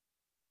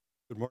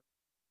Good morning.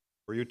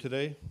 How are you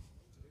today?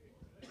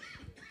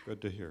 Good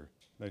to hear.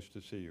 Nice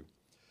to see you.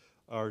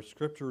 Our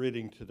scripture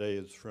reading today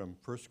is from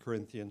 1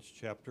 Corinthians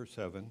chapter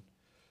 7,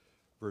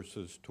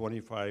 verses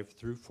 25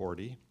 through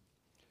 40.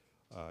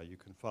 You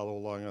can follow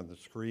along on the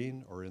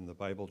screen or in the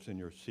Bibles in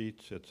your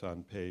seats. It's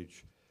on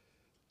page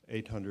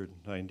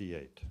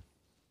 898.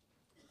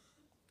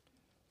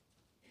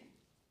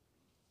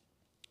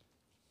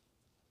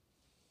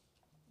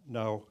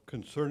 Now,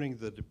 concerning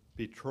the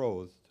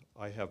betrothed,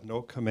 I have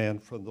no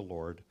command from the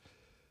Lord,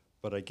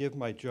 but I give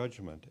my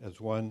judgment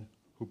as one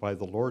who by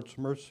the Lord's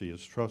mercy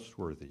is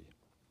trustworthy.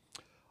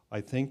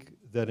 I think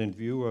that in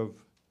view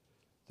of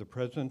the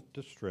present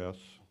distress,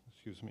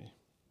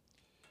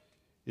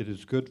 it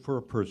is good for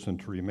a person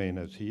to remain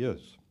as he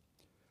is.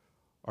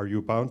 Are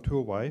you bound to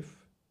a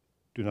wife?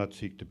 Do not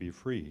seek to be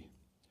free.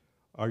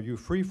 Are you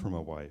free from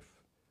a wife?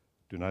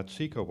 Do not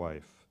seek a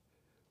wife.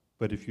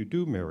 But if you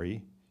do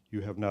marry,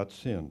 you have not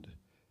sinned.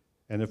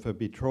 And if a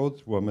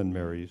betrothed woman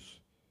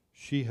marries,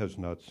 she has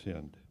not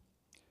sinned.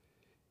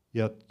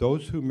 Yet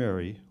those who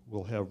marry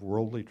will have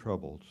worldly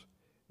troubles,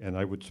 and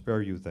I would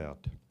spare you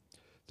that.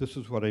 This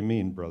is what I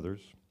mean,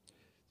 brothers.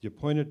 The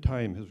appointed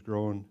time has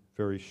grown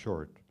very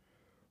short.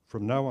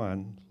 From now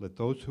on, let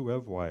those who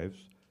have wives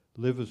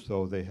live as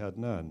though they had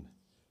none,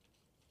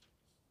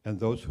 and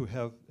those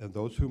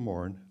who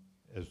mourn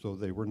as though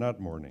they were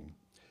not mourning,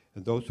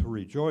 and those who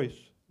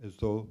rejoice as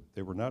though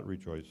they were not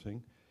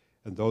rejoicing,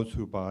 and those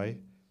who buy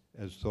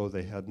as though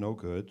they had no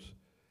goods,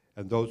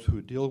 and those who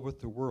deal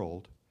with the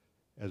world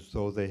as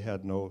though they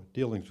had no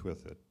dealings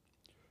with it.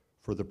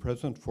 For the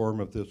present form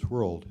of this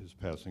world is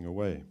passing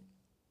away.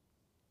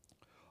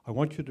 I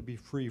want you to be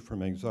free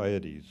from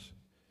anxieties.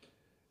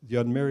 The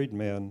unmarried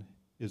man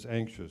is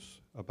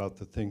anxious about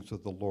the things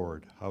of the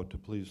Lord, how to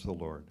please the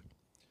Lord.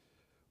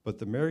 But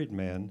the married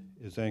man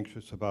is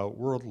anxious about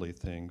worldly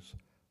things,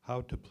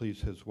 how to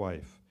please his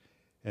wife,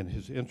 and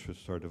his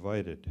interests are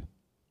divided.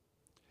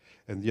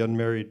 And the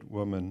unmarried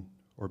woman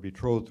or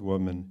betrothed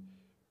woman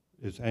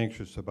is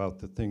anxious about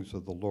the things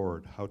of the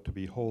Lord, how to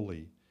be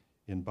holy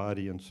in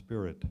body and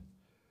spirit.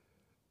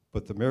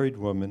 But the married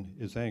woman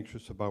is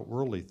anxious about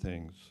worldly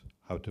things,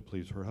 how to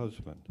please her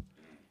husband.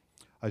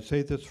 I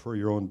say this for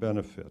your own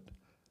benefit,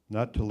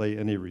 not to lay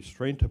any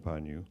restraint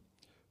upon you,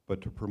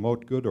 but to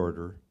promote good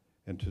order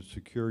and to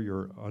secure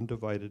your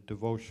undivided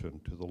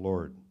devotion to the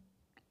Lord.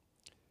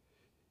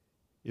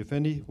 If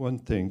anyone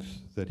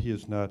thinks that he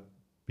is not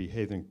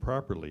behaving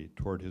properly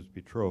toward his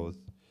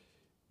betrothed,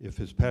 if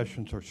his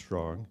passions are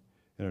strong,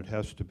 and it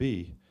has to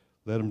be,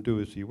 let him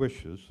do as he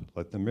wishes,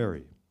 let them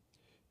marry.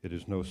 It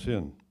is no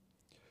sin.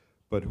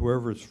 But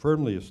whoever is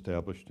firmly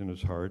established in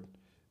his heart,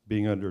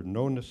 being under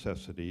no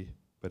necessity,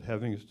 but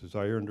having his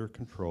desire under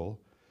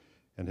control,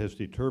 and has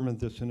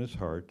determined this in his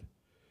heart,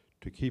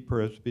 to keep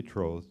her as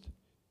betrothed,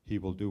 he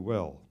will do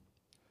well.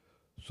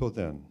 So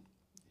then,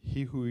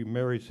 he who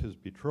marries his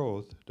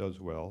betrothed does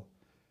well,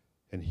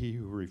 and he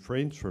who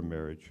refrains from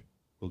marriage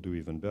will do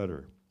even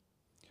better.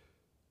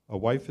 A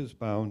wife is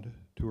bound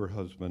to her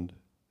husband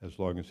as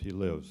long as he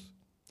lives.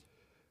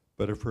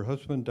 But if her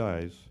husband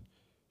dies,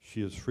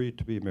 she is free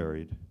to be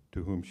married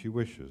to whom she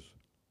wishes,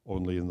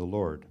 only in the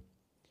Lord.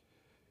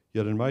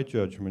 Yet in my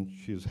judgment,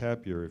 she is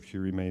happier if she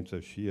remains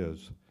as she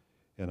is,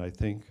 and I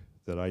think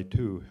that I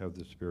too have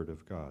the Spirit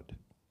of God.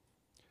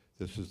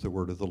 This is the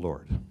word of the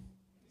Lord.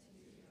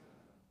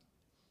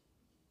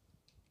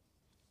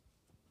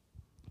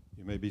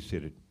 You may be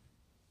seated.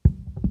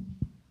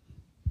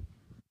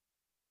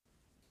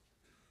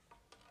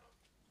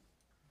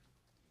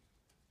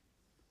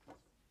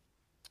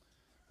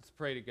 Let's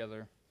pray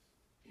together.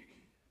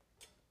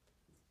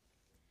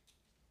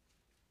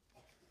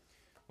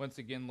 Once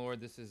again,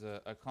 Lord, this is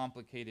a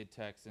complicated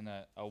text and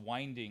a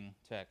winding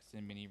text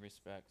in many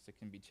respects. It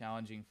can be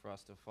challenging for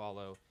us to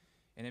follow.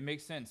 And it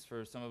makes sense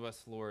for some of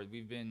us, Lord.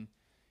 We've been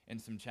in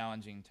some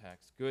challenging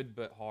texts, good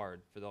but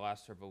hard, for the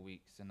last several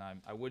weeks. And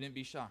I wouldn't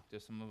be shocked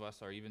if some of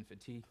us are even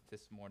fatigued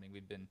this morning.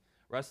 We've been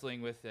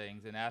wrestling with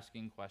things and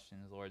asking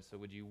questions, Lord. So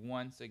would you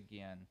once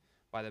again,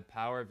 by the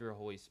power of your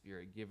Holy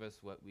Spirit, give us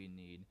what we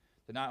need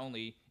to not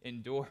only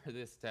endure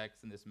this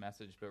text and this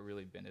message, but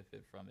really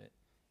benefit from it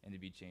and to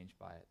be changed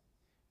by it.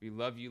 We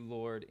love you,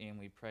 Lord, and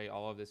we pray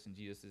all of this in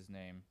Jesus'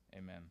 name.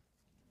 Amen.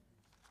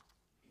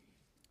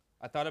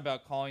 I thought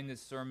about calling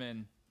this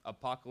sermon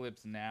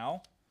Apocalypse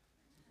Now.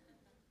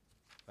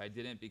 But I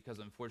didn't because,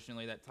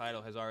 unfortunately, that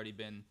title has already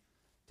been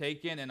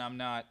taken, and I'm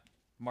not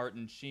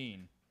Martin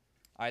Sheen.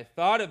 I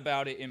thought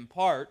about it in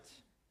part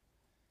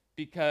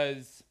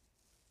because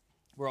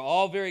we're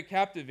all very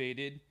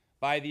captivated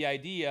by the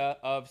idea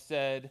of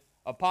said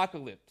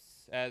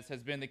apocalypse, as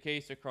has been the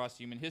case across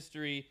human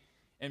history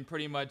in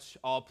pretty much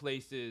all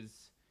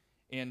places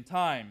and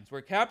times. We're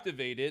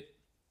captivated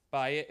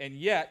by it, and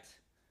yet,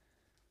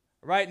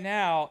 right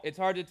now, it's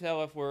hard to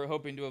tell if we're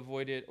hoping to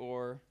avoid it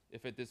or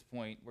if at this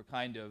point we're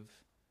kind of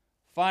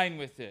fine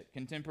with it.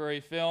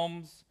 Contemporary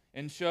films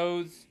and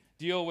shows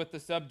deal with the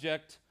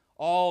subject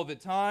all the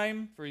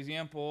time. For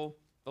example,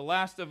 The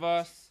Last of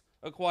Us,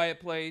 A Quiet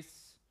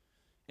Place,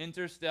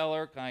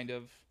 Interstellar, kind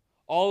of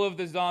all of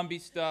the zombie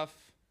stuff,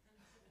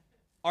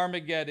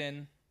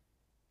 Armageddon.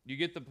 You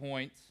get the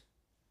point.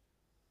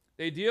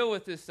 They deal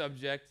with this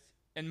subject,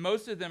 and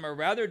most of them are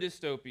rather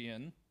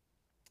dystopian.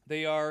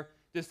 They are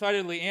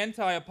decidedly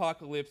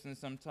anti-apocalypse and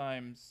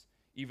sometimes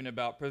even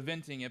about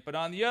preventing it. But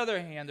on the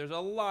other hand, there's a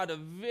lot of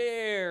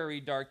very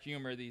dark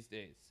humor these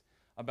days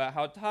about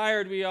how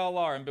tired we all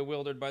are and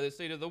bewildered by the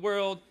state of the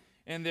world,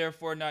 and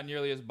therefore not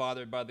nearly as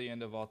bothered by the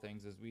end of all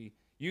things as we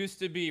used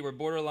to be. We're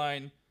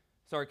borderline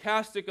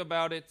sarcastic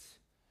about it,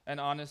 and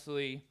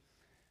honestly,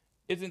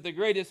 isn't the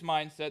greatest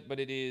mindset, but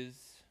it is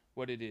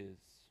what it is.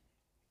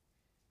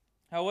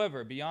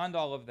 However, beyond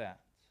all of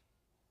that,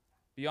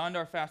 beyond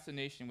our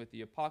fascination with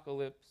the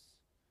apocalypse,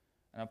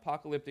 an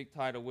apocalyptic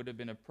title would have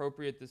been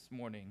appropriate this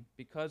morning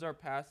because our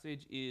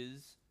passage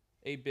is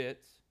a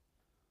bit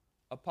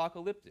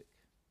apocalyptic.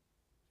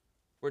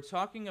 We're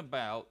talking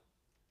about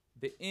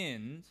the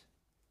end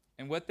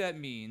and what that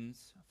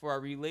means for our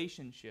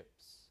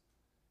relationships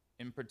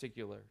in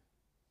particular.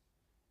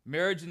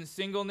 Marriage and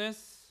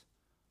singleness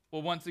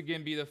will once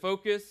again be the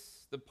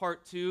focus, the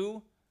part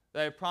 2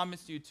 that I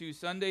promised you 2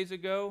 Sundays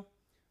ago,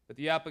 but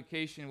the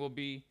application we'll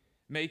be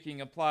making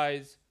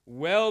applies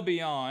well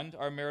beyond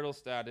our marital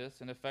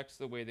status and affects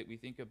the way that we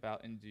think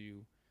about and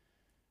do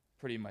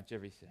pretty much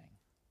everything.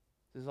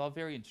 This is all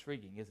very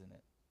intriguing, isn't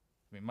it?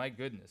 I mean, my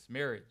goodness,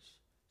 marriage,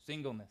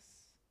 singleness,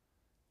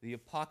 the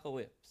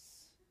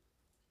apocalypse.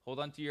 Hold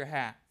on to your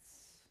hats.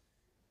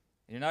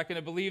 You're not going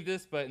to believe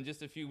this, but in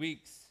just a few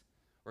weeks,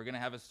 we're going to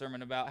have a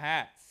sermon about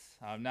hats.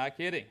 I'm not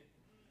kidding.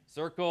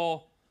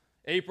 Circle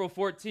April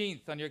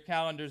 14th on your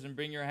calendars and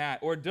bring your hat.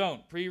 Or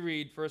don't.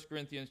 Pre-read 1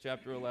 Corinthians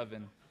chapter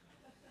 11.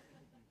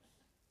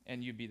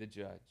 And you be the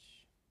judge.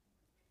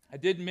 I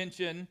did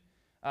mention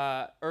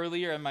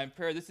earlier in my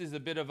prayer, this is a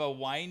bit of a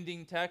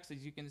winding text,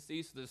 as you can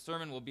see, so the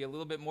sermon will be a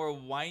little bit more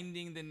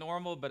winding than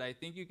normal, but I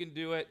think you can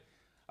do it.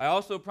 I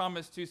also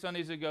promised 2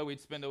 Sundays ago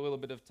we'd spend a little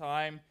bit of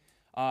time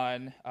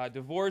on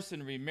divorce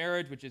and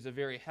remarriage, which is a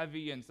very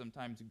heavy and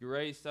sometimes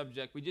gray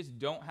subject. We just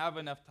don't have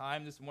enough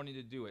time this morning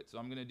to do it, so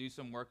I'm going to do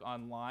some work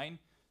online,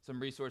 some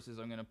resources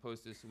I'm going to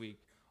post this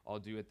week. I'll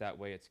do it that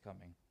way. It's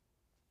coming.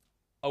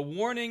 A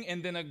warning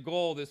and then a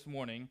goal this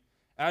morning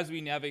as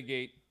we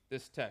navigate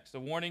this text. A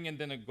warning and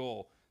then a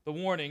goal. The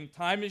warning,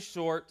 time is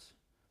short,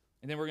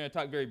 and then we're going to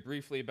talk very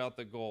briefly about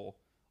the goal,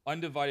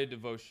 undivided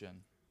devotion.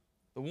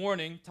 The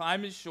warning,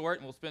 time is short,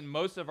 and we'll spend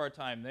most of our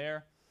time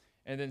there.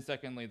 And then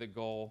secondly, the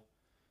goal,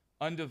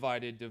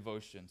 undivided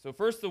devotion. So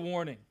first, the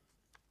warning.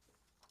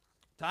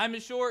 Time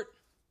is short.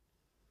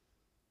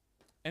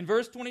 In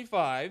verse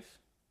 25,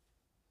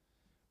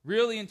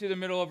 really into the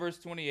middle of verse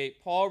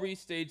 28, Paul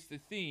restates the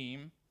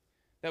theme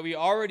that we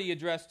already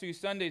addressed 2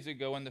 Sundays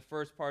ago in the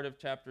first part of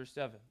chapter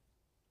 7. I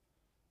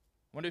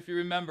wonder if you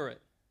remember it.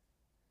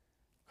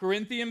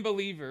 Corinthian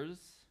believers,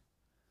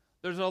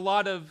 there's a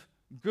lot of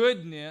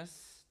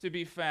goodness to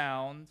be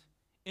found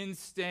in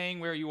staying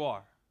where you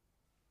are.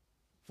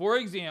 For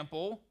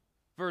example,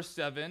 verse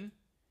 7,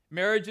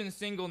 marriage and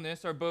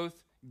singleness are both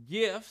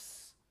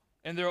gifts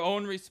in their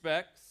own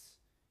respects,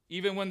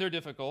 even when they're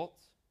difficult.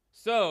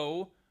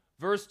 So,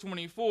 verse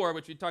 24,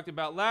 which we talked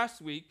about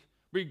last week,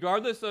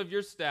 regardless of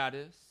your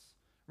status,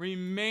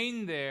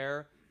 remain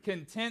there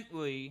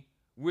contently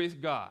with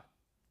God.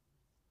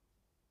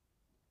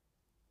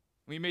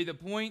 We made the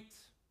point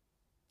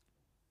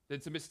that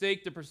it's a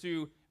mistake to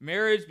pursue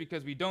marriage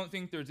because we don't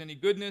think there's any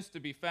goodness to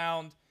be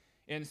found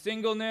in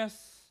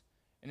singleness,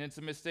 and it's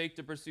a mistake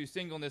to pursue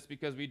singleness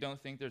because we don't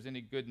think there's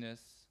any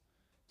goodness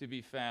to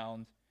be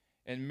found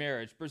in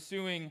marriage.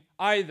 Pursuing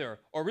either,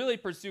 or really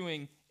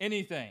pursuing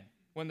anything,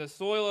 when the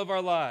soil of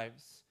our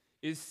lives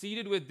is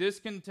seeded with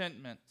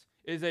discontentment,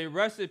 is a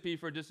recipe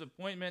for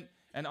disappointment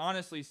and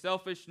honestly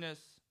selfishness,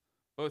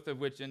 both of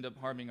which end up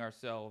harming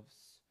ourselves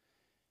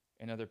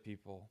and other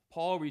people.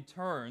 Paul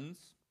returns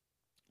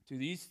to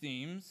these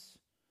themes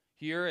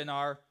here in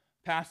our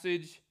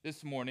passage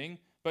this morning,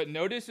 but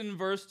notice in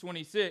verse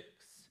 26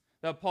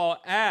 that Paul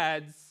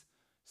adds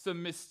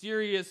some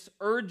mysterious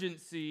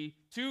urgency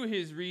to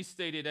his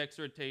restated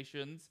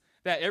exhortations,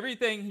 that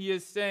everything he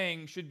is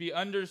saying should be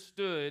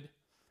understood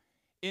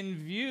in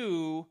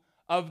view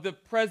of the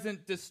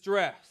present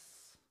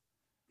distress,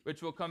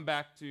 which we'll come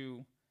back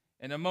to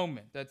in a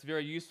moment. That's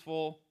very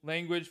useful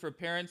language for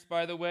parents,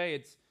 by the way.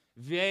 It's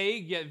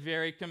vague yet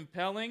very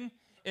compelling.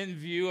 In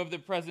view of the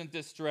present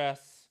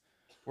distress,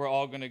 we're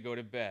all going to go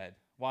to bed.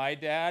 Why,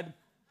 Dad?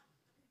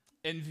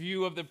 In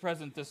view of the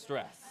present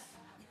distress.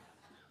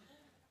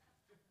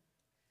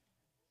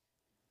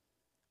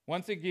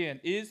 Once again,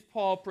 is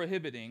Paul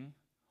prohibiting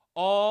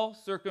all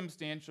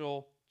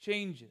circumstantial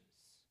changes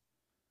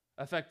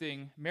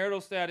affecting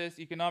marital status,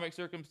 economic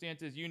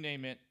circumstances, you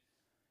name it,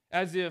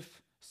 as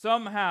if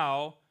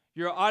somehow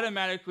you're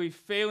automatically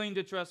failing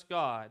to trust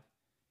God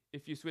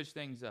if you switch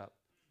things up?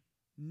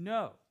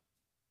 No.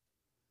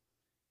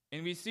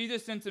 And we see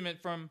this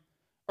sentiment from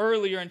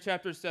earlier in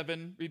chapter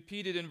 7,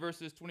 repeated in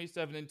verses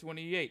 27 and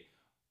 28.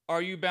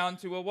 Are you bound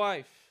to a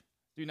wife?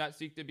 Do not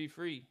seek to be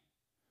free.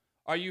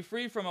 Are you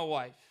free from a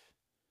wife?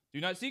 Do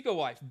not seek a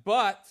wife.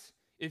 But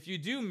If you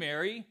do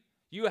marry,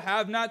 you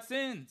have not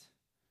sinned.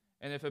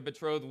 And if a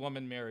betrothed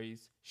woman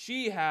marries,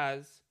 she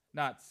has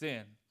not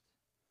sinned.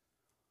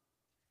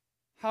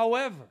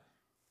 However,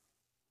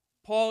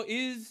 Paul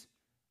is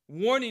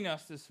warning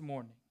us this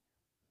morning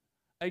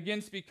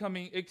against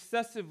becoming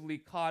excessively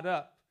caught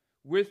up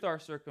with our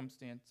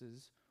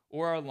circumstances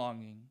or our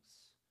longings,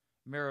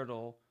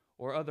 marital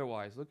or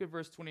otherwise. Look at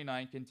verse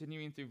 29,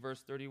 continuing through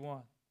verse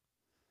 31.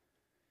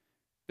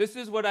 This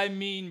is what I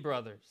mean,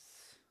 brothers.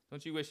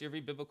 Don't you wish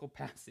every biblical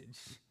passage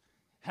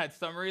had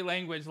summary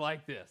language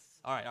like this?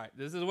 All right.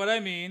 This is what I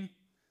mean.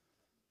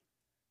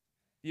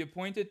 The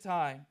appointed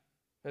time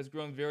has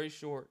grown very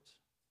short.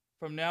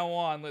 From now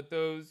on, let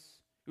those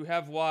who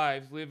have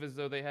wives live as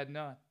though they had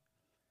none,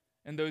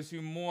 and those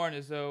who mourn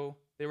as though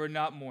they were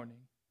not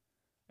mourning,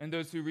 and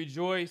those who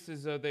rejoice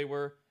as though they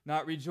were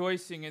not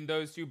rejoicing, and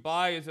those who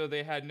buy as though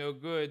they had no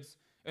goods,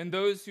 and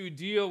those who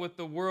deal with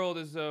the world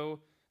as though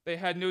they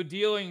had no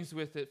dealings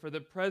with it. For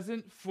the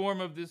present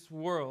form of this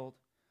world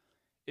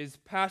is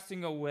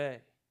passing away.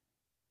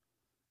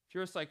 If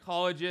you're a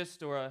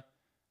psychologist or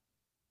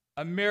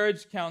a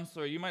marriage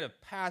counselor, you might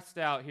have passed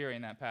out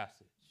hearing that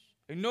passage.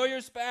 Ignore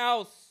your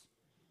spouse.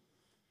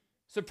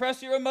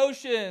 Suppress your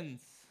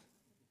emotions.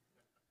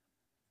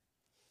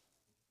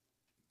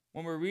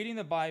 When we're reading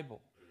the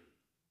Bible,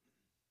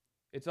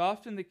 it's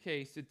often the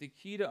case that the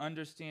key to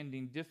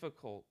understanding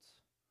difficult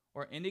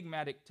or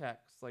enigmatic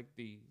texts like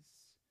these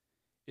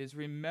is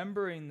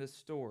remembering the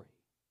story,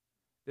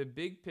 the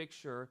big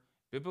picture,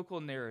 biblical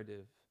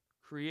narrative,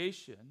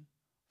 creation,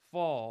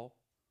 fall,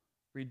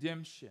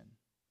 redemption,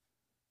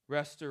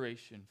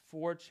 restoration,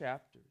 4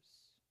 chapters.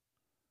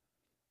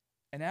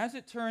 And as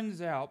it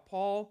turns out,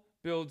 Paul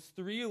builds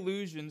 3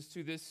 allusions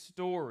to this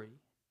story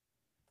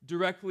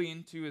directly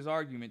into his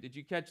argument. Did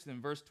you catch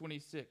them? Verse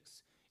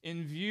 26,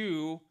 in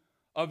view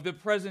of the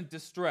present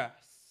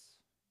distress.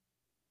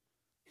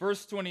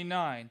 Verse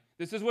 29,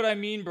 this is what I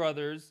mean,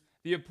 brothers,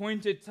 the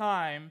appointed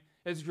time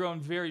has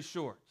grown very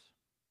short.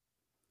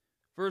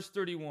 Verse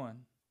 31,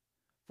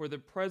 for the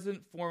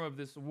present form of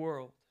this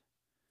world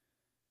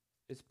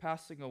is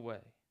passing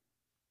away.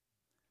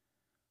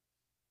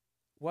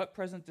 What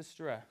present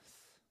distress?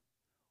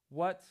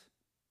 What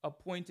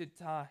appointed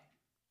time?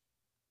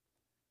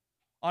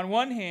 On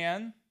one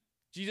hand,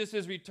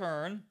 Jesus'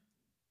 return,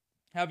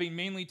 having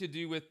mainly to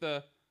do with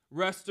the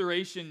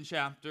restoration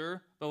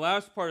chapter, the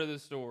last part of the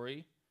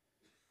story.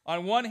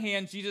 On one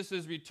hand,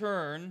 Jesus'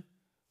 return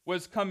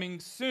was coming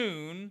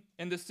soon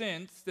in the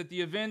sense that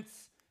the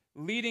events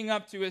leading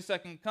up to his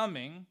second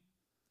coming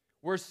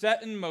were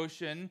set in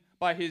motion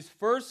by his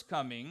first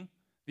coming,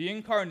 the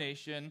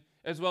incarnation,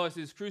 as well as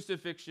his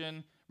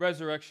crucifixion,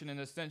 resurrection, and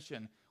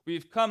ascension.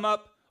 We've come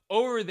up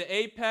over the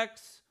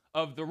apex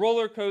of the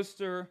roller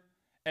coaster,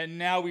 and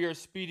now we are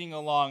speeding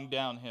along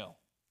downhill.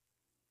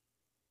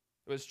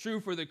 It was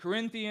true for the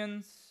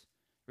Corinthians,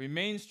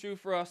 remains true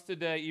for us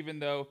today, even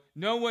though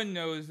no one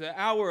knows the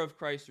hour of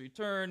Christ's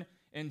return,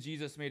 and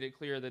Jesus made it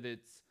clear that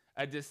it's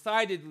a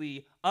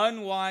decidedly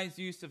unwise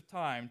use of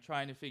time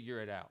trying to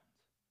figure it out.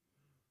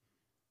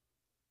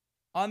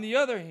 On the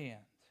other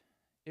hand,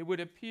 it would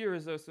appear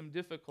as though some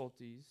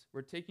difficulties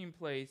were taking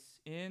place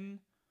in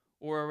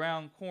or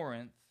around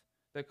Corinth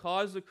that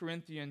caused the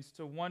Corinthians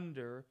to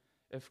wonder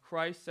if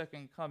Christ's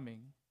second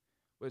coming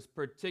was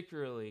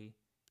particularly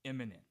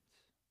imminent.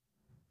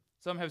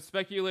 Some have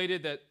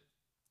speculated that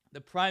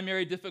the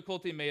primary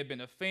difficulty may have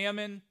been a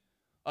famine.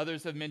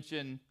 Others have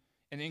mentioned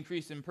an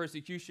increase in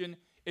persecution.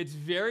 It's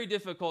very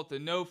difficult to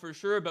know for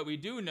sure, but we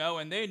do know,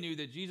 and they knew,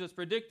 that Jesus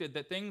predicted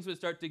that things would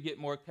start to get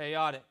more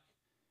chaotic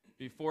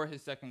before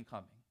his second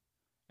coming.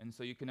 And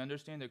so you can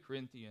understand the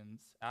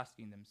Corinthians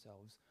asking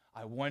themselves,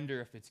 I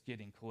wonder if it's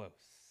getting close.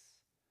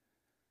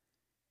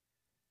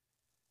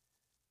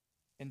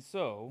 And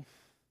so,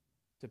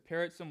 to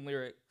parrot some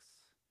lyrics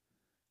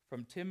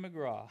from Tim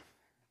McGraw,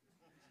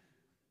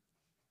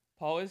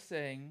 Paul is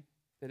saying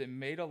that it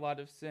made a lot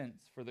of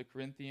sense for the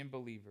Corinthian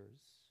believers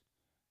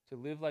to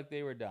live like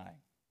they were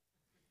dying.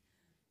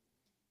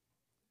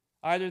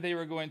 Either they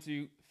were going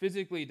to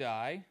physically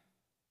die,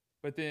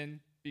 but then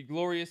be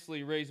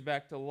gloriously raised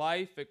back to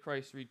life at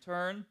Christ's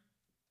return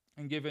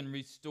and given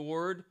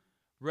restored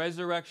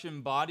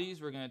resurrection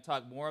bodies. We're going to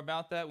talk more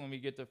about that when we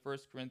get to 1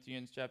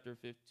 Corinthians chapter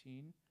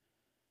 15.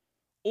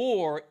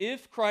 Or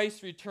if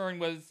Christ's return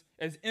was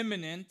as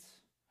imminent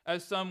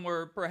as some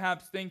were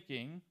perhaps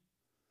thinking,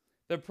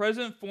 the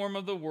present form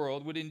of the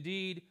world would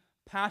indeed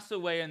pass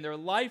away in their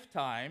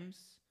lifetimes,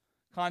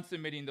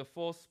 consummating the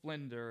full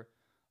splendor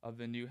of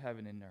the new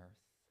heaven and earth,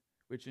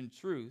 which in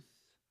truth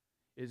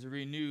is a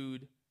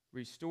renewed,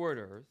 restored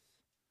earth,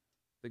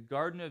 the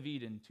Garden of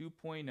Eden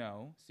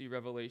 2.0, see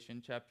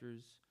Revelation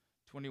chapters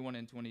 21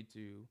 and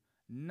 22,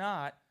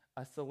 not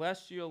a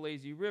celestial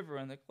lazy river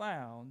in the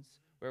clouds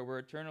where we're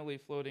eternally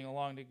floating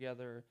along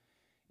together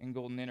in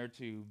golden inner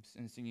tubes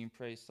and singing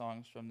praise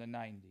songs from the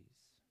 90s.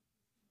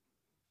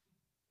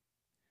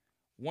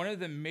 One of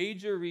the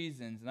major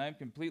reasons, and I'm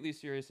completely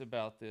serious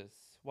about this,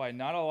 why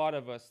not a lot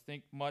of us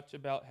think much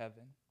about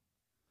heaven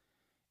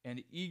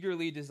and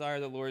eagerly desire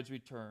the Lord's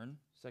return,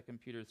 2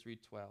 Peter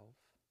 3:12,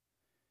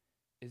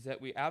 is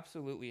that we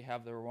absolutely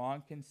have the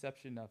wrong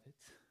conception of it.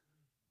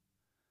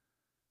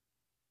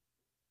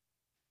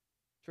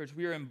 Church,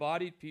 we are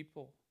embodied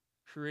people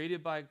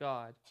created by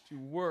God to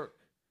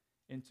work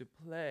and to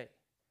play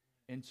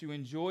and to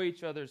enjoy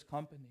each other's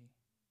company,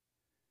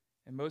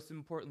 and most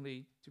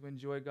importantly, to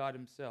enjoy God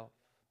himself.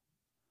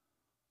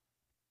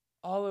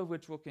 All of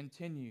which will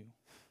continue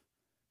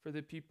for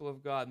the people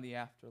of God in the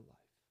afterlife,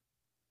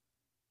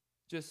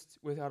 just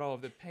without all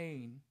of the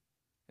pain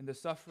and the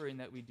suffering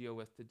that we deal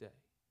with today.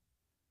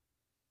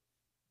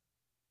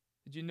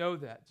 Did you know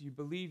that? Do you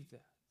believe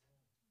that?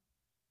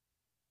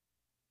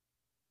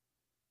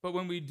 But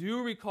when we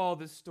do recall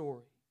this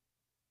story,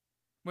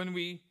 when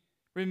we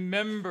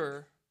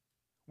remember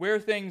where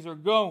things are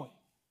going,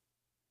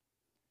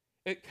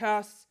 it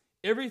casts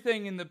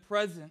everything in the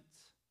present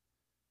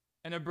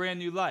in a brand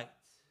new light.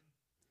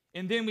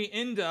 And then we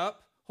end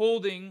up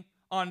holding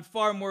on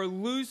far more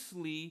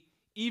loosely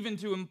even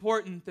to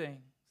important things.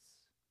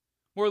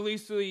 More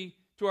loosely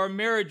to our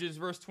marriages,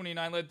 verse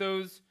 29, let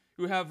those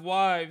who have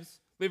wives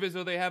live as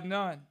though they have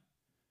none.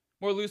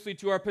 More loosely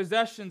to our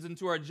possessions and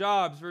to our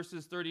jobs,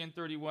 verses 30 and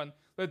 31.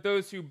 Let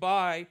those who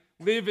buy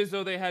live as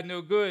though they had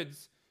no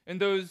goods, and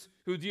those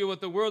who deal with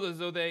the world as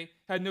though they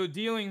had no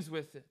dealings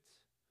with it.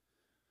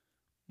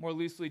 More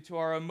loosely to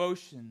our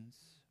emotions,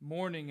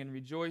 mourning and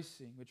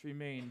rejoicing, which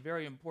remain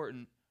very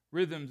important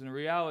rhythms and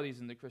realities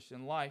in the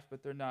Christian life,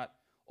 but they're not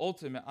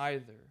ultimate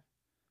either,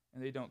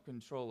 and they don't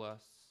control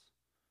us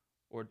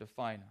or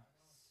define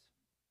us.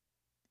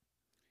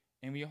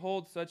 And we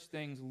hold such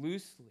things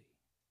loosely.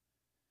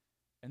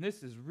 And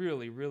this is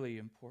really, really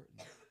important.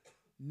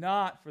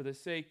 Not for the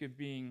sake of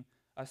being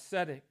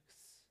ascetics,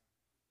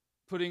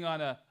 putting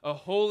on a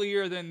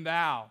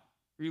holier-than-thou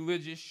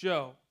religious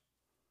show,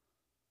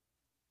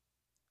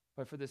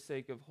 but for the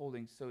sake of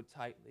holding so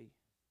tightly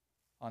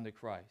onto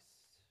Christ.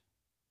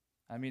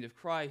 I mean, if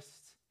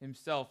Christ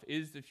himself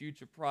is the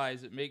future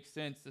prize, it makes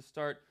sense to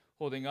start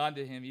holding on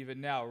to him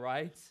even now,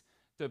 right?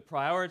 To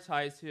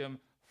prioritize him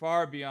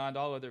far beyond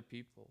all other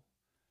people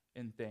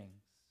and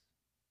things.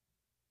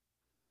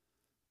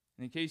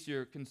 And in case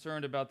you're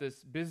concerned about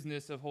this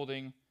business of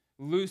holding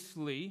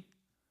loosely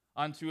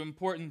onto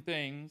important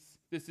things,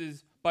 this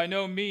is by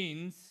no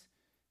means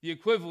the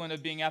equivalent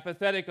of being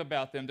apathetic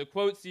about them. To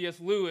quote C.S.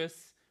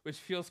 Lewis, which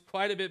feels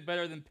quite a bit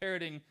better than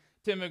parroting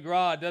Tim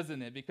McGraw,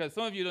 doesn't it? Because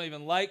some of you don't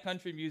even like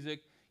country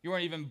music. You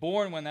weren't even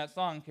born when that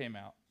song came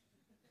out.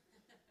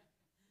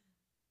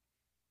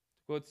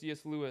 To quote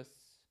C.S. Lewis,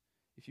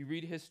 if you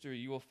read history,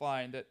 you will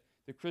find that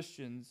the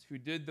Christians who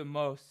did the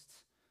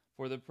most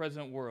for the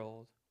present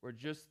world were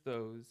just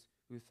those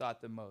who thought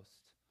the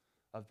most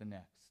of the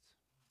next.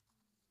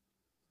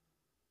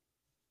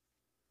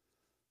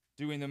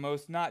 Doing the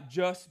most, not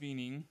just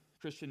meaning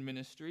Christian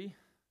ministry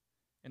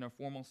in a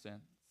formal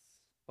sense,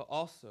 but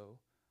also,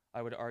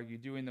 I would argue,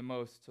 doing the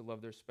most to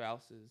love their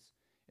spouses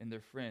and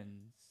their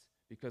friends,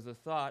 because the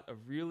thought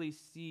of really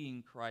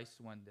seeing Christ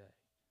one day,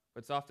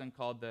 what's often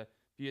called the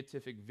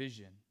beatific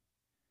vision,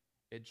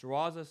 it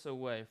draws us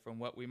away from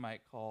what we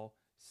might call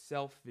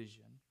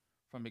self-vision,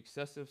 from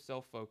excessive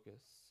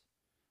self-focus,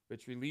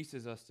 which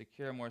releases us to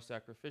care more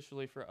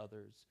sacrificially for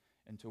others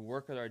and to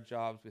work at our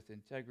jobs with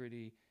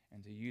integrity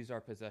and to use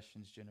our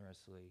possessions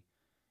generously,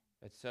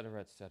 etc.,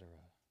 etc.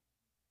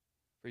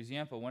 For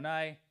example, when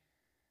I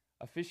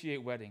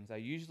officiate weddings, I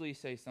usually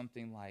say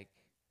something like,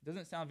 it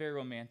doesn't sound very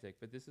romantic,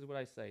 but this is what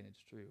I say, and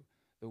it's true.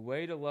 The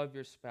way to love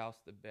your spouse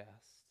the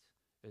best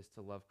is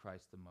to love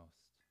Christ the most.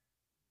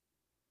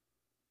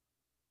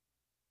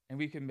 And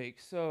we can make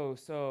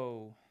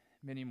so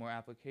many more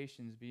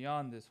applications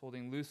beyond this,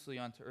 holding loosely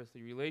onto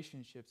earthly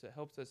relationships. It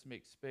helps us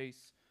make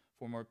space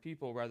for more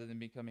people rather than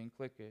becoming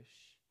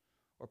cliquish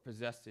or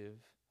possessive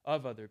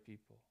of other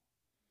people.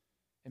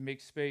 It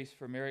makes space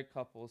for married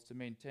couples to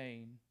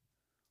maintain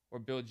or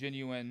build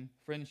genuine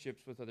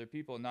friendships with other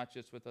people, not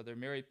just with other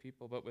married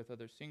people, but with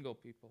other single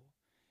people.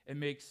 It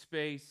makes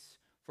space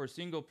for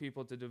single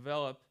people to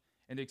develop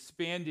an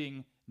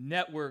expanding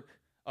network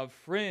of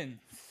friends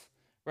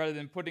rather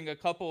than putting a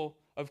couple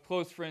of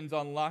close friends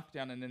on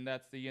lockdown and then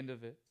that's the end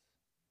of it.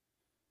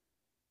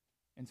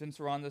 And since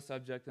we're on the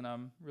subject and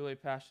I'm really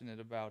passionate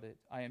about it,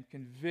 I am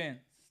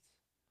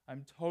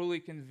totally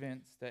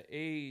convinced that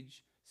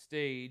age,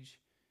 stage,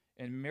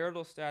 and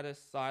marital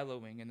status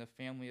siloing in the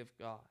family of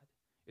God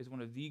is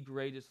one of the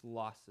greatest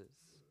losses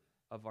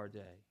of our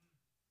day.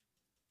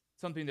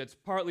 Something that's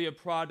partly a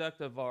product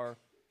of our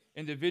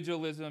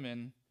individualism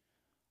and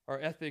our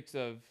ethics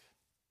of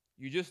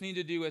you just need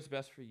to do what's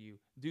best for you.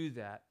 Do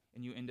that,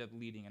 and you end up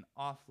leading an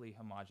awfully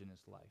homogeneous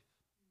life.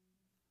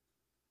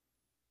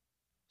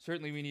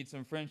 Certainly we need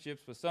some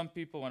friendships with some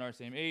people in our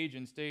same age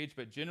and stage,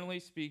 but generally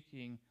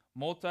speaking,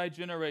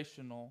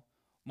 multi-generational,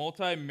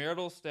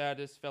 multi-marital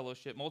status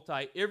fellowship,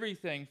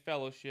 multi-everything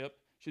fellowship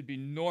should be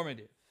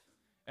normative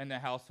in the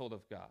household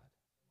of God.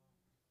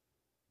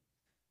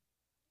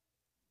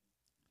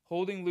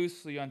 Holding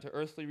loosely onto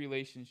earthly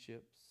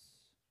relationships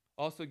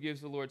also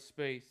gives the Lord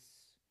space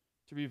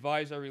to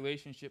revise our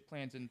relationship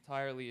plans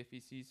entirely if he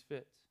sees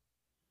fit.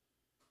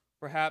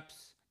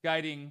 perhaps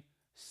guiding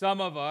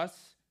some of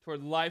us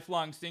toward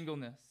lifelong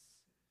singleness,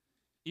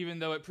 even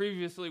though it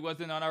previously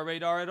wasn't on our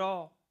radar at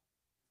all.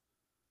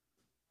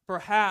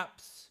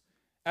 Perhaps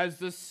as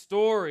the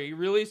story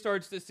really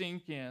starts to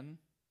sink in,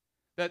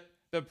 that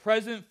the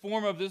present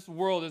form of this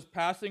world is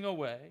passing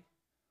away,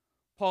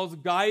 Paul's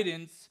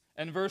guidance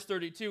in verse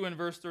 32 and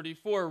verse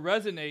 34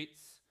 resonates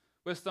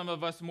with some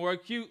of us more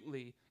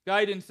acutely.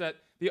 Guidance that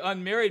the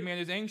unmarried man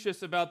is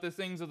anxious about the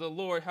things of the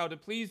Lord, how to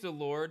please the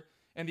Lord,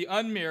 and the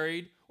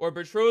unmarried or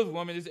betrothed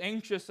woman is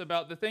anxious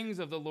about the things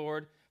of the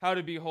Lord, how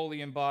to be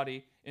holy in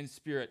body and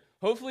spirit.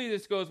 Hopefully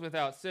this goes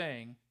without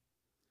saying,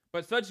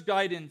 but such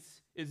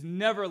guidance is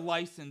never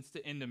licensed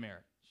to end a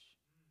marriage.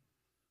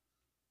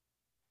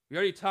 We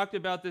already talked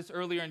about this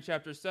earlier in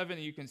chapter 7,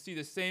 and you can see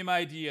the same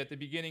idea at the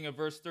beginning of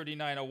verse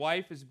 39. A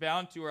wife is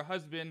bound to her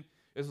husband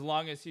as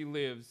long as he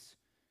lives,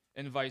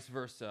 and vice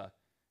versa.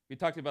 We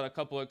talked about a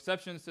couple of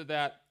exceptions to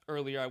that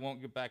earlier. I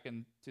won't get back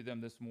into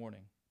them this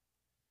morning.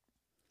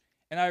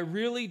 And I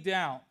really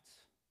doubt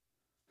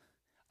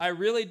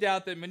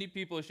that many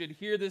people should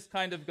hear this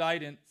kind of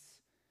guidance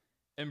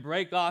and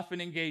break off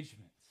an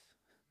engagement.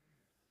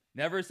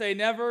 Never say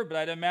never, but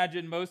I'd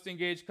imagine most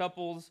engaged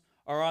couples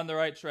are on the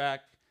right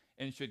track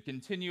and should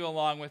continue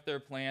along with their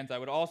plans. I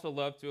would also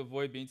love to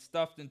avoid being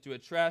stuffed into a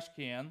trash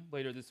can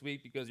later this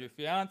week because your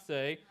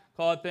fiance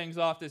called things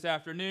off this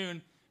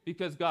afternoon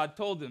because God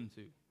told them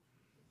to.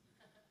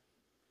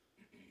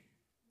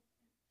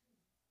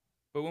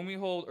 But when we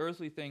hold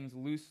earthly things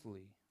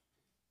loosely,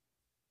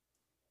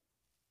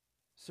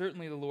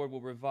 certainly the Lord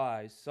will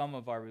revise some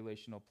of our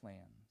relational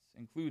plans,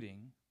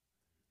 including,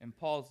 in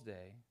Paul's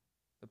day,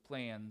 the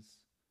plans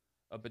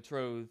of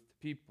betrothed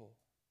people.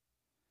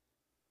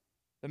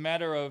 The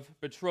matter of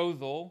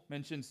betrothal,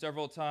 mentioned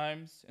several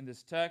times in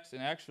this text,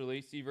 and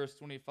actually, see verse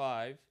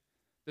 25,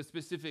 the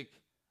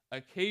specific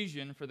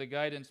occasion for the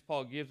guidance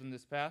Paul gives in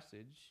this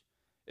passage,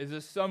 is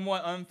a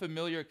somewhat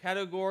unfamiliar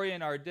category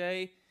in our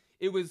day.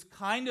 It was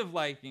kind of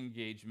like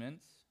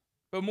engagements,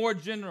 but more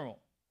general,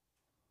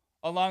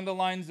 along the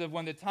lines of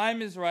when the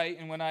time is right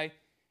and when I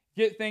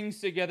get things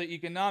together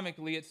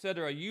economically,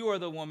 etc., you are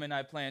the woman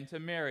I plan to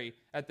marry.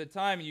 At the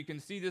time, and you can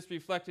see this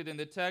reflected in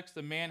the text,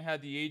 the man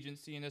had the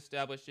agency in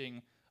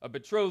establishing a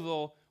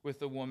betrothal with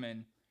the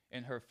woman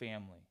and her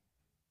family.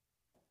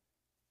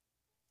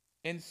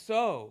 And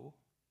so,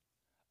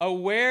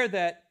 aware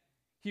that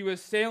he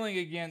was sailing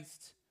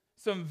against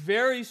some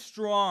very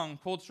strong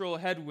cultural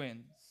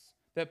headwinds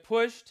that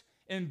pushed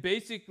and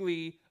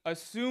basically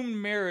assumed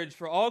marriage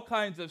for all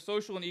kinds of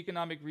social and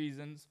economic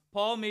reasons,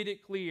 Paul made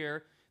it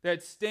clear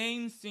that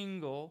staying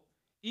single,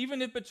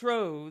 even if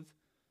betrothed,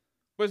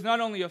 was not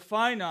only a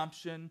fine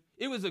option,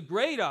 it was a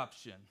great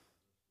option.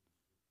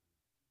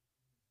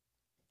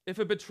 If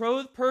a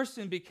betrothed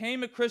person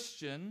became a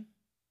Christian,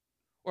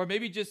 or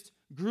maybe just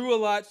grew a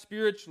lot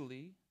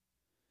spiritually,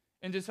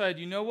 and decided,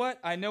 you know what,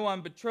 I know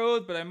I'm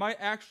betrothed, but I might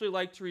actually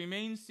like to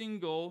remain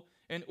single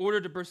in order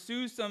to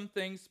pursue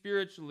something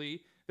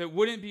spiritually that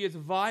wouldn't be as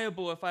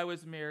viable if I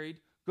was married,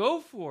 go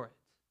for it.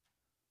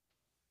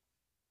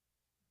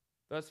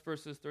 Thus,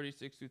 verses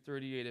 36 through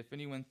 38, if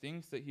anyone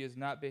thinks that he is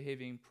not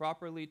behaving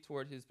properly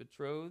toward his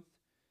betrothed,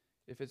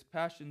 if his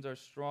passions are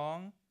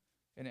strong,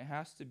 and it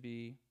has to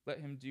be, let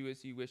him do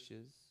as he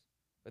wishes.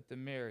 Let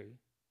them marry.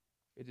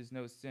 It is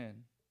no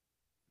sin.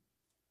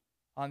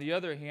 On the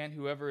other hand,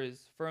 whoever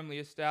is firmly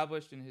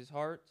established in his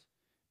heart,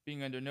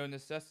 being under no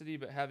necessity,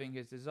 but having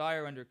his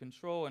desire under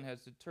control, and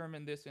has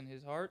determined this in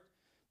his heart,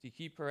 to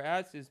keep her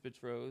as his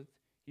betrothed,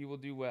 he will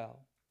do well.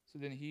 So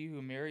then he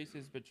who marries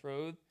his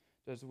betrothed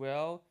does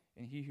well,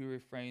 and he who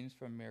refrains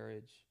from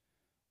marriage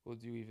will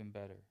do even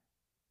better.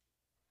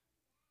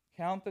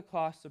 Count the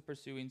cost of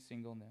pursuing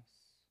singleness,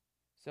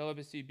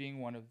 celibacy being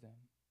one of them.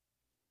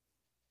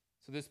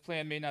 So this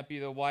plan may not be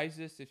the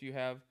wisest if you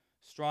have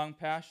strong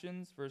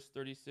passions, verse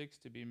 36,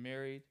 to be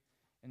married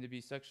and to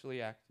be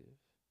sexually active.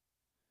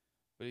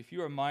 But if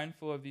you are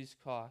mindful of these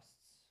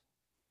costs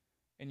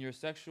and your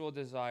sexual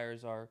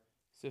desires are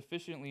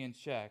sufficiently in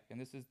check,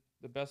 and this is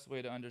the best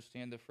way to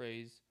understand the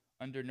phrase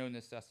under no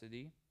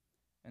necessity,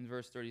 in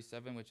verse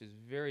 37, which is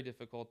very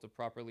difficult to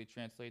properly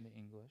translate into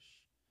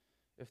English.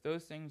 If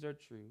those things are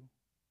true,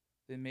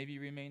 then maybe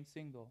remain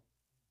single.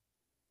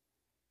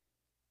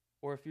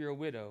 Or if you're a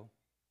widow,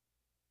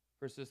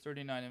 verses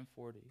 39 and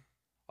 40.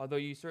 Although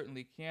you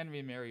certainly can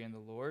remarry in the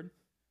Lord,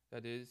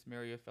 that is,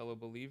 marry a fellow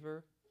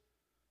believer,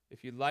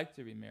 if you'd like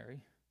to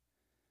remarry,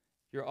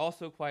 you're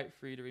also quite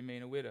free to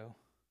remain a widow,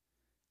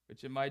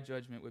 which in my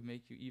judgment would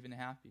make you even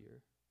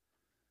happier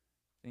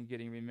than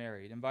getting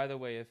remarried. And by the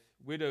way, if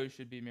widows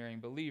should be marrying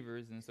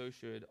believers, then so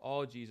should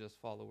all Jesus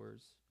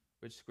followers,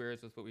 which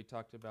squares with what we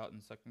talked about in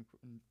 2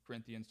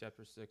 Corinthians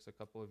chapter 6 a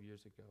couple of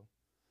years ago.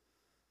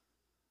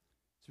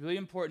 It's really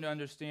important to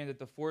understand that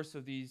the force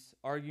of these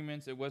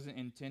arguments, it wasn't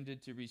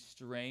intended to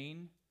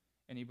restrain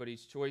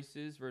anybody's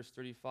choices, verse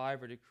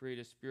 35, or to create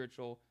a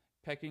spiritual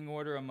pecking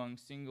order among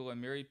single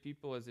and married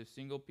people, as if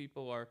single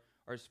people are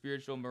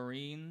spiritual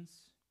Marines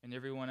and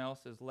everyone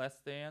else is less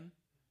than.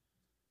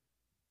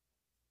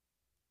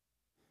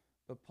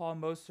 But Paul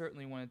most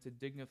certainly wanted to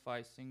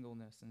dignify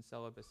singleness and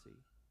celibacy,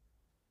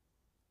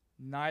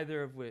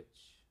 neither of which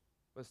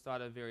was thought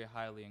of very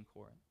highly in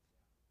Corinth.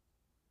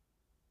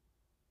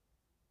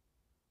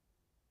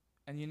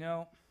 And you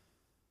know,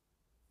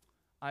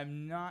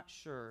 I'm not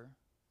sure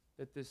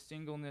that this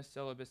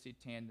singleness-celibacy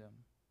tandem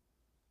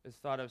is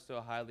thought of so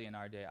highly in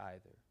our day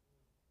either.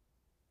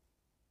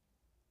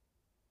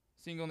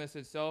 Singleness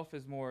itself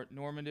is more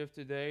normative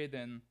today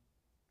than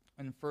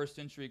in first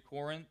century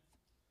Corinth,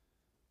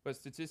 but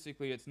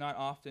statistically it's not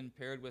often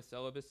paired with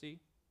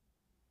celibacy.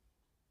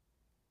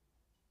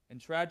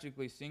 And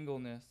tragically,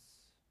 singleness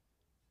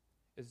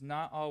is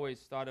not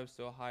always thought of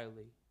so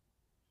highly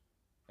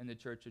in the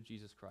Church of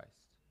Jesus Christ.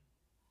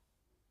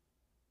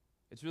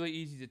 It's really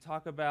easy to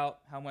talk about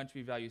how much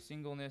we value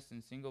singleness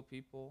and single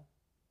people,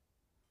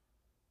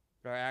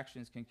 but our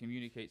actions can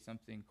communicate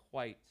something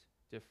quite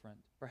different,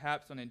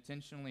 perhaps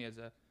unintentionally as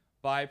a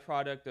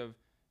byproduct of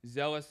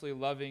zealously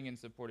loving and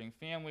supporting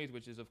families,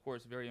 which is, of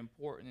course, very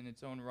important in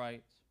its own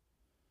right.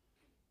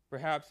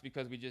 Perhaps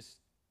because we just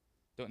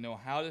don't know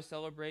how to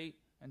celebrate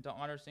and to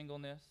honor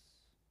singleness.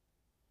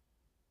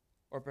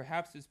 Or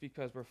perhaps it's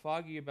because we're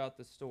foggy about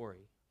the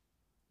story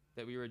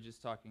that we were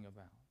just talking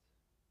about.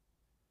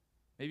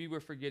 Maybe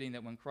we're forgetting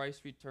that when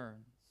Christ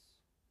returns,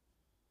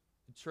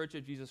 the Church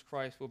of Jesus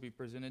Christ will be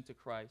presented to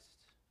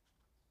Christ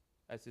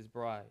as his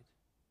bride,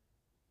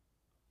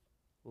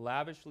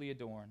 lavishly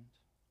adorned,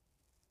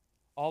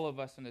 all of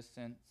us in a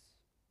sense,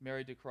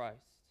 married to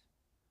Christ.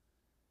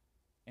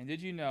 And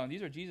did you know, and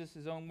these are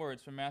Jesus' own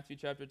words from Matthew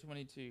chapter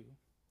 22,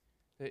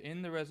 that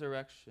in the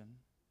resurrection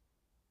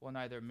we'll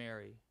neither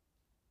marry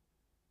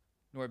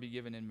nor be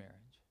given in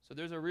marriage. So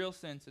there's a real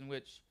sense in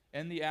which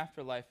in the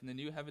afterlife, in the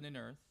new heaven and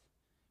earth,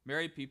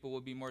 married people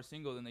will be more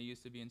single than they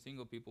used to be, and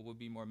single people will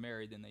be more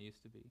married than they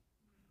used to be.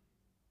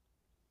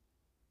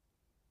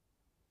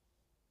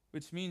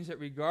 Which means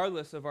that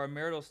regardless of our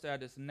marital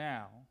status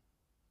now,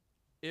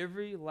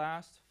 every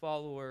last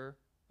follower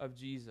of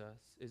Jesus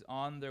is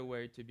on their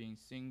way to being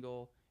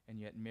single and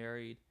yet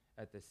married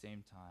at the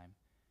same time.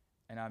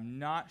 And I'm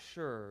not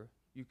sure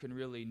you can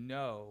really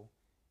know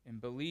and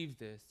believe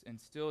this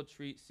and still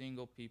treat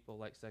single people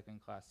like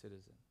second-class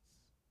citizens,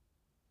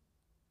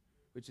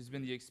 which has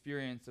been the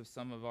experience of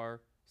some of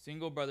our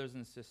single brothers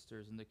and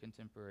sisters in the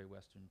contemporary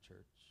Western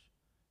church.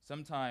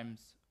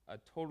 Sometimes a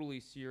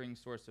totally searing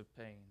source of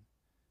pain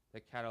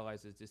that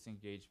catalyzes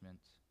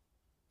disengagement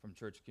from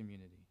church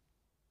community.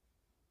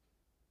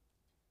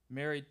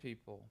 Married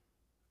people,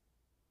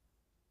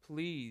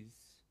 please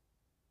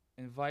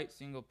invite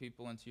single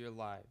people into your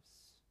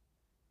lives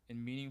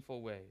in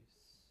meaningful ways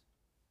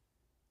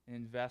and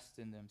invest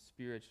in them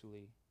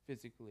spiritually,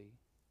 physically,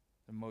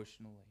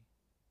 emotionally.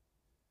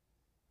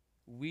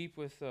 Weep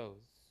with those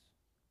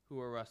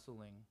who are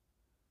wrestling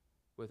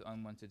with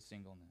unwanted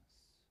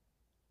singleness.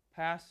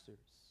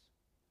 Pastors,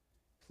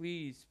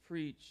 please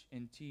preach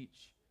and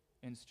teach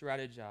and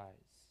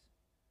strategize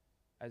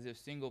as if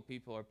single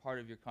people are part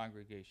of your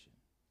congregation.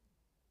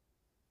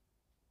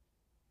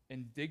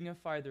 And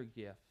dignify their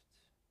gift,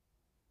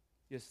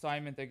 the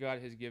assignment that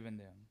God has given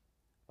them,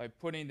 by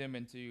putting them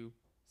into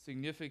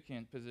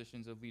significant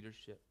positions of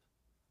leadership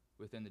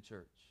within the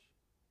church,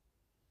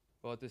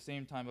 while at the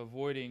same time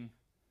avoiding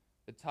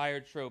the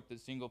tired trope that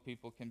single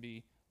people can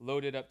be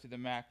loaded up to the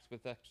max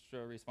with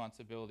extra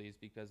responsibilities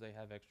because they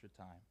have extra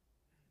time.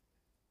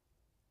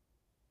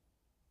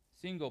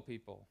 Single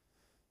people,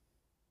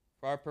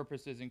 for our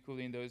purposes,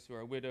 including those who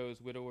are widows,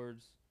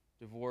 widowers,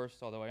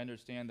 divorced, although I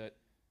understand that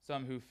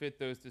some who fit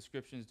those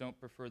descriptions don't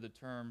prefer the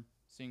term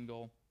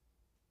single.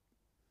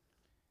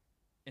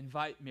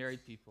 Invite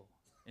married people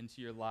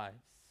into your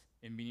lives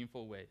in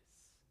meaningful ways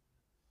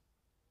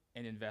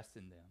and invest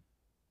in them.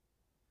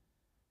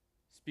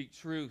 Speak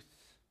truth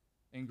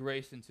and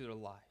grace into their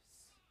lives,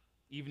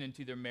 even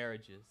into their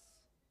marriages.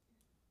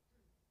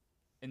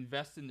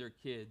 Invest in their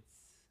kids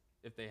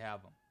if they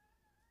have them.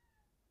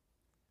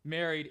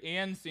 Married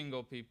and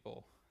single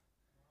people,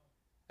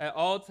 at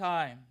all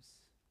times,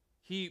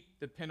 keep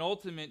the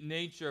penultimate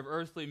nature of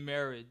earthly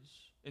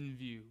marriage in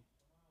view.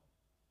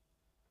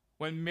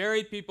 When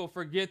married people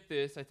forget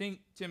this, I think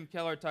Tim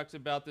Keller talks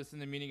about this in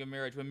The Meaning of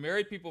Marriage. When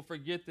married people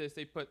forget this,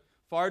 they put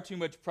far too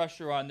much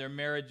pressure on their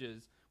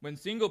marriages. When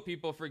single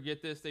people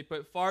forget this, they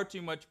put far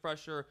too much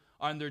pressure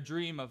on their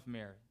dream of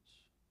marriage.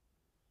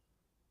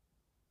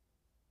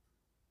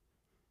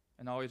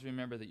 And always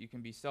remember that you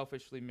can be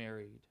selfishly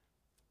married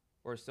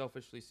or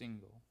selfishly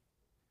single,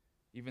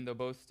 even though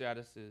both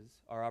statuses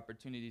are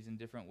opportunities in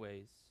different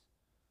ways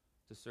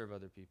to serve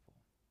other people.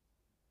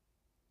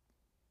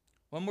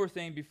 One more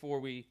thing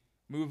before we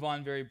move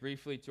on very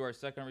briefly to our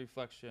second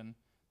reflection,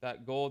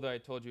 that goal that I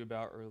told you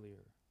about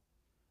earlier.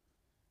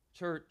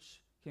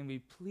 Church, can we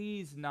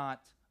please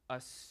not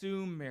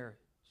assume marriage,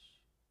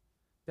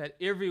 that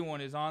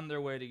everyone is on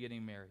their way to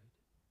getting married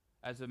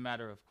as a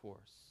matter of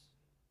course?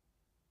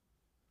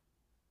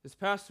 This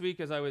past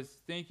week, as I was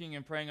thinking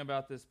and praying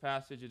about this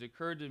passage, it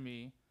occurred to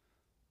me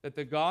that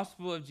the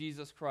gospel of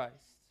Jesus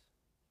Christ,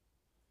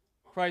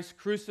 Christ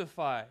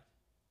crucified,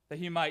 that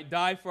he might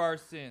die for our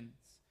sins,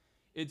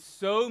 It's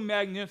so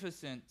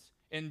magnificent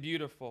and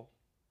beautiful,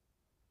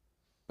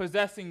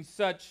 possessing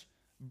such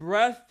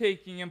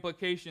breathtaking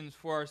implications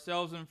for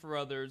ourselves and for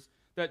others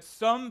that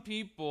some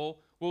people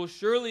will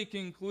surely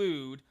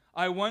conclude,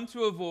 I want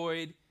to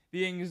avoid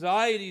the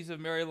anxieties of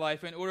married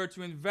life in order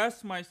to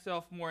invest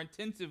myself more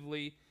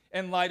intensively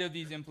in light of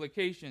these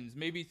implications,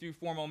 maybe through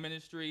formal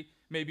ministry,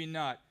 maybe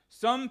not.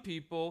 Some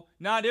people,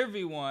 not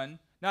everyone,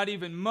 not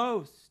even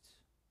most,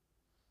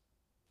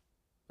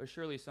 but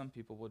surely some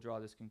people will draw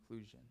this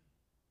conclusion.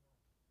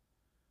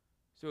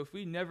 So if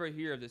we never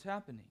hear of this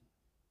happening,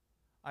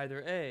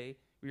 either A,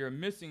 we are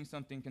missing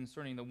something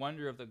concerning the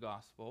wonder of the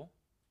gospel,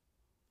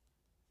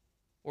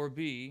 or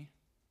B,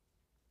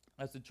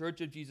 as the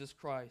Church of Jesus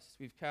Christ,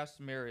 we've cast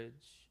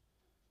marriage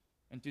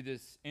into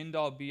this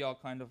end-all, be-all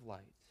kind of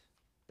light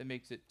that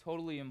makes it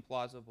totally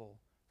implausible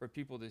for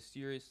people to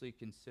seriously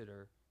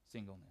consider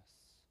singleness.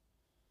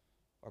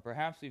 Or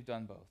perhaps we've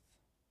done both.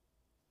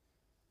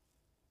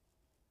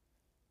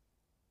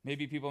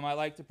 Maybe people might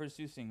like to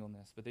pursue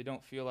singleness, but they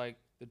don't feel like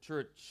the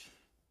church,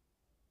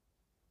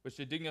 which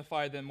should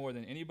dignify them more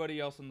than anybody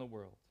else in the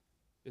world,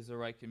 is the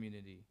right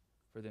community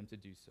for them to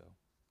do so.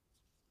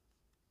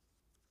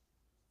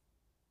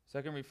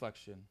 Second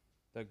reflection,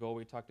 that goal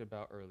we talked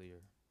about earlier.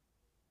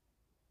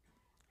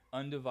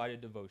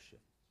 Undivided devotion.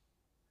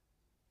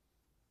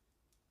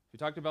 We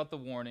talked about the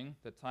warning,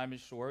 that time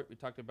is short. We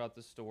talked about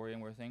the story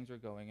and where things are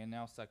going. And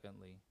now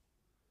secondly,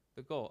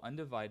 the goal,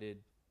 undivided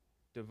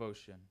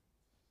devotion.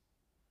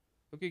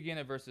 Look again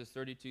at verses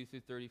 32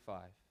 through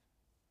 35.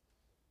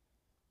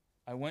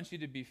 I want you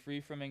to be free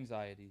from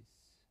anxieties.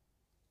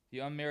 The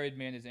unmarried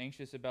man is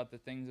anxious about the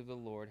things of the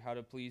Lord, how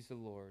to please the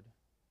Lord.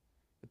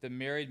 But the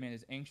married man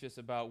is anxious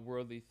about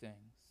worldly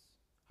things,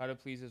 how to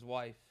please his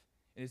wife,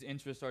 and his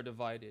interests are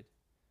divided.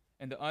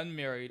 And the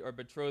unmarried or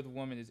betrothed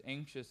woman is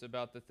anxious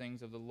about the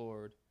things of the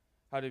Lord,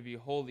 how to be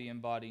holy in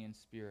body and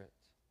spirit.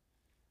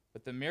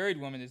 But the married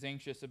woman is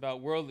anxious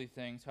about worldly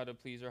things, how to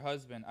please her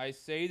husband. I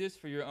say this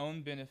for your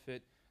own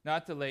benefit,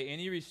 not to lay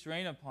any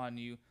restraint upon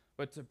you,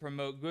 but to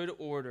promote good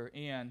order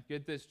and,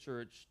 get this,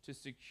 church, to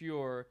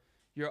secure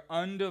your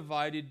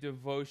undivided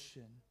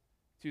devotion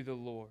to the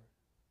Lord.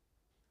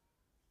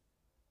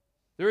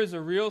 There is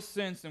a real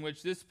sense in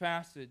which this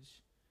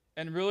passage,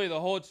 and really the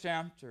whole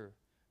chapter,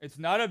 it's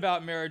not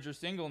about marriage or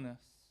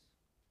singleness,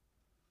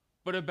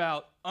 but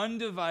about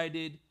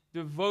undivided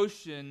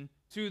devotion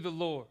to the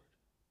Lord.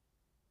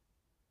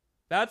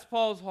 That's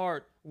Paul's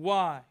heart.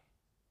 Why?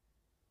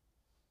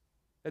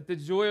 That the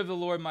joy of the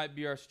Lord might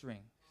be our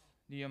strength.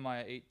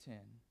 Nehemiah 8:10.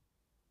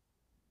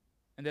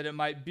 And that it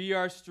might be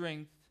our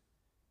strength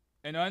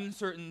in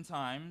uncertain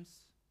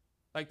times,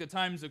 like the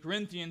times the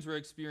Corinthians were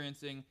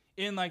experiencing,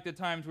 in like the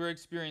times we're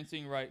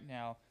experiencing right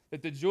now.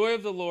 That the joy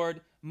of the Lord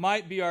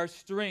might be our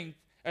strength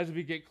as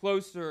we get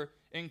closer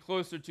and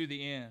closer to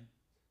the end.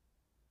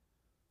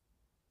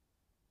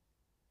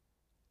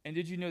 And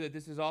did you know that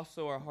this is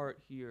also our heart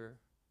here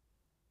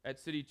at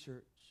City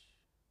Church?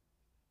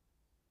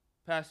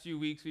 Past few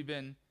weeks we've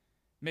been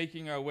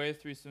making our way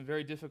through some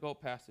very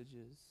difficult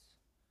passages.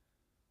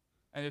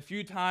 And a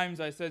few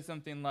times I said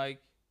something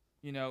like,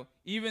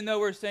 even though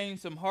we're saying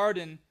some hard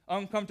and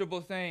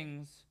uncomfortable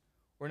things,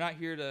 we're not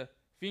here to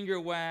finger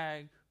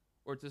wag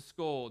or to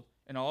scold,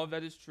 and all of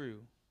that is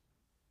true.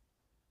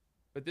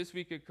 But this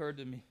week occurred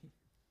to me,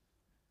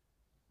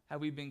 have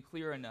we been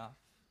clear enough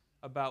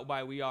about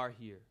why we are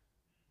here?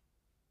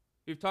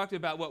 We've talked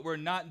about what we're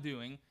not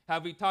doing.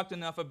 Have we talked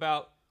enough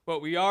about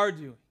what we are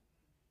doing?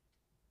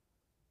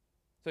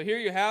 So here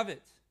you have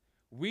it.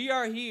 We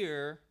are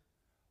here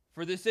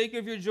for the sake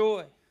of your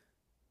joy.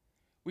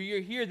 We are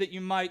here that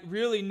you might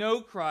really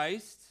know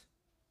Christ,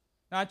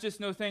 not just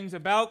know things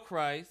about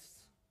Christ,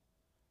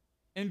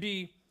 and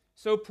be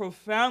so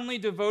profoundly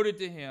devoted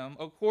to him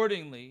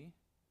accordingly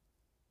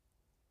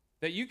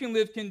that you can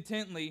live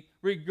contently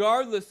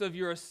regardless of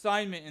your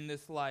assignment in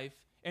this life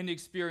and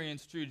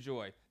experience true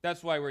joy.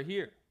 That's why we're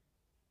here.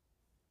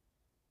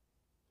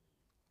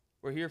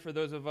 We're here for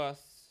those of us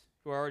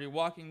who are already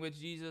walking with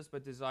Jesus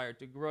but desire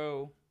to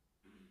grow.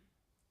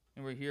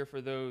 And we're here for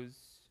those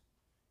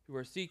who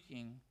are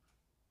seeking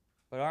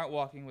but aren't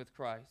walking with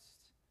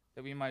Christ,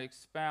 that we might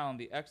expound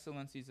the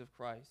excellencies of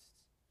Christ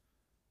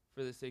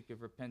for the sake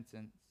of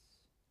repentance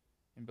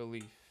and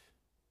belief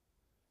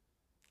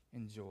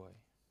and joy.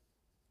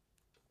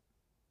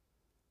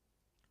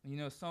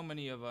 So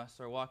many of us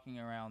are walking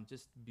around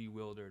just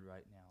bewildered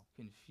right now,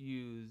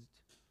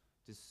 confused,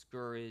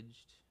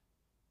 discouraged.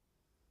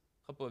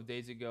 A couple of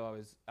days ago, I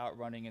was out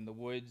running in the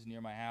woods near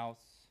my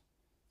house.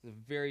 It was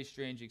a very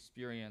strange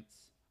experience.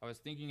 I was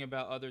thinking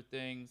about other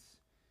things,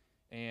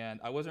 and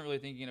I wasn't really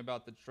thinking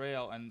about the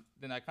trail, and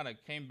then I kind of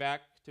came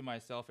back to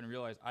myself and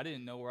realized I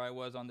didn't know where I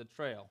was on the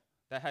trail.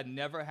 That had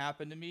never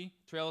happened to me.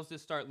 Trails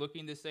just start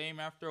looking the same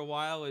after a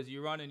while as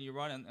you run,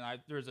 and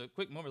there's a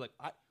quick moment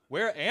like,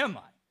 where am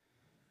I?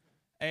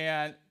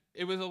 And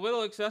it was a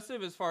little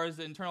excessive as far as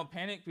the internal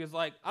panic because,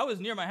 I was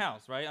near my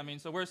house, right?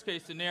 So worst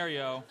case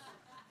scenario,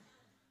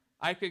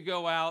 I could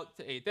go out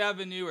to 8th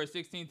Avenue or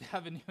 16th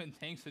Avenue and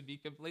things would be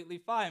completely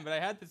fine. But I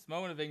had this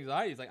moment of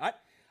anxiety. It's like,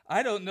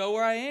 I don't know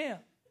where I am.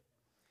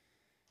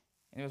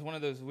 And it was one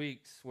of those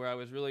weeks where I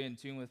was really in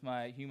tune with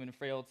my human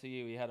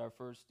frailty. We had our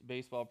first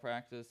baseball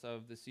practice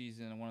of the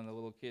season, and one of the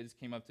little kids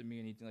came up to me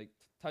and he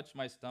touched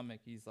my stomach.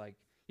 He's like,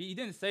 he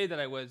didn't say that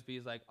I was, but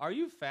he's like, "Are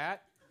you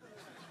fat?"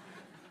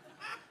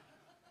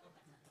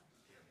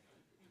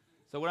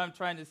 So what I'm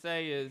trying to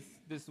say is,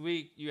 this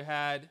week you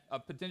had a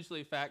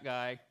potentially fat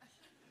guy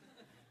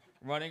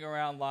running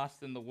around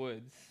lost in the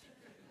woods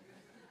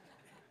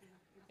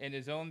in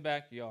his own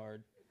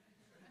backyard.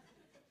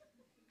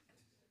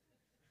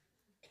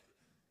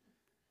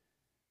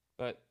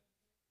 But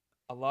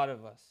a lot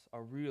of us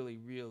are really,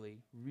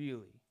 really,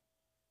 really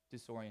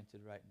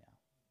disoriented right now.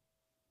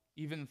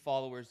 Even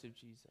followers of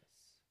Jesus.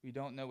 We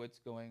don't know what's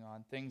going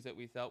on. Things that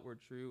we thought were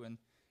true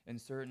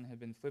and certain have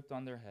been flipped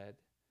on their head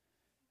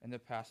in the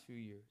past few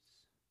years.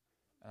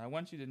 And I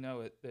want you to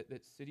know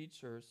that City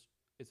Church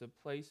is a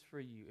place for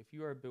you. If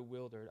you are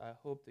bewildered, I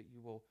hope that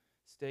you will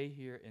stay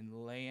here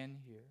and land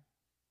here.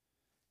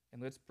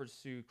 And let's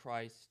pursue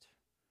Christ,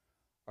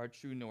 our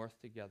true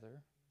north,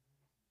 together,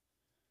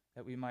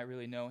 that we might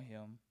really know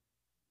him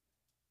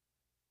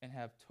and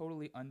have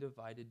totally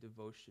undivided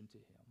devotion to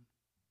him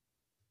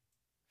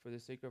for the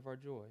sake of our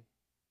joy.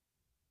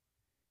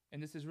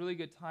 And this is really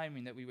good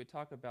timing that we would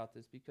talk about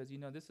this, because,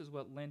 this is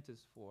what Lent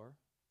is for.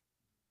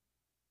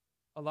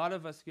 A lot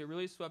of us get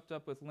really swept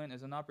up with Lent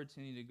as an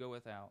opportunity to go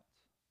without.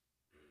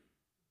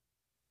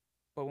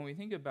 But when we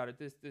think about it,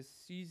 this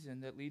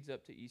season that leads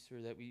up to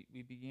Easter that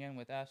we began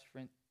with Ash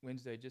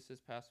Wednesday, just this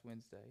past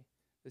Wednesday,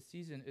 the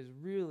season is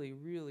really,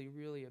 really,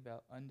 really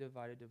about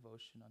undivided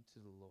devotion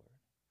unto the Lord,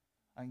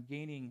 on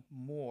gaining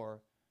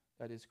more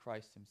that is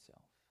Christ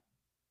himself.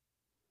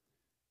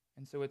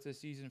 And so it's a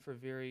season for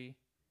very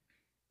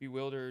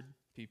bewildered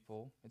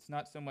people. It's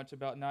not so much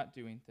about not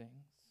doing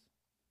things,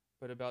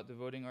 but about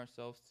devoting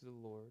ourselves to the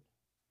Lord.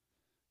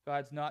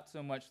 God's not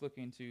so much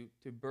looking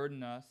to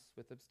burden us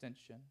with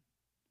abstention,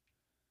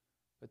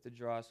 but to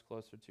draw us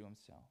closer to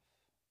himself.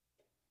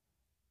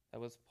 That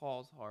was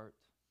Paul's heart.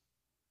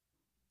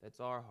 That's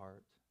our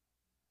heart.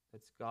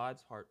 That's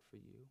God's heart for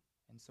you.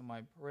 And so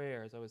my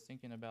prayer, as I was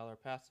thinking about our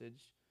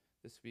passage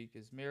this week,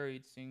 is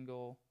married,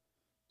 single,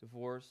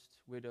 divorced,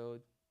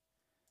 widowed,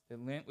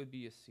 that Lent would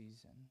be a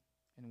season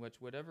in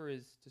which whatever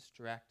is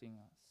distracting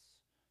us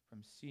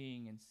from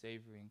seeing and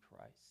savoring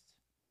Christ,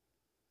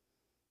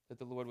 that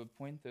the Lord would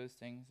point those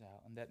things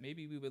out, and that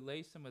maybe we would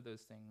lay some of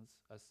those things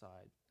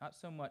aside, not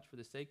so much for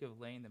the sake of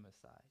laying them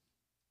aside,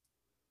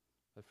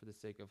 but for the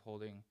sake of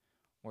holding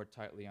more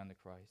tightly onto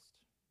Christ.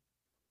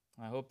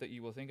 I hope that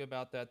you will think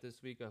about that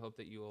this week. I hope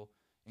that you will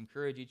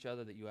encourage each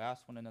other, that you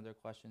ask one another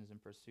questions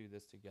and pursue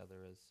this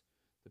together as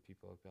the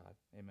people of God.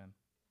 Amen.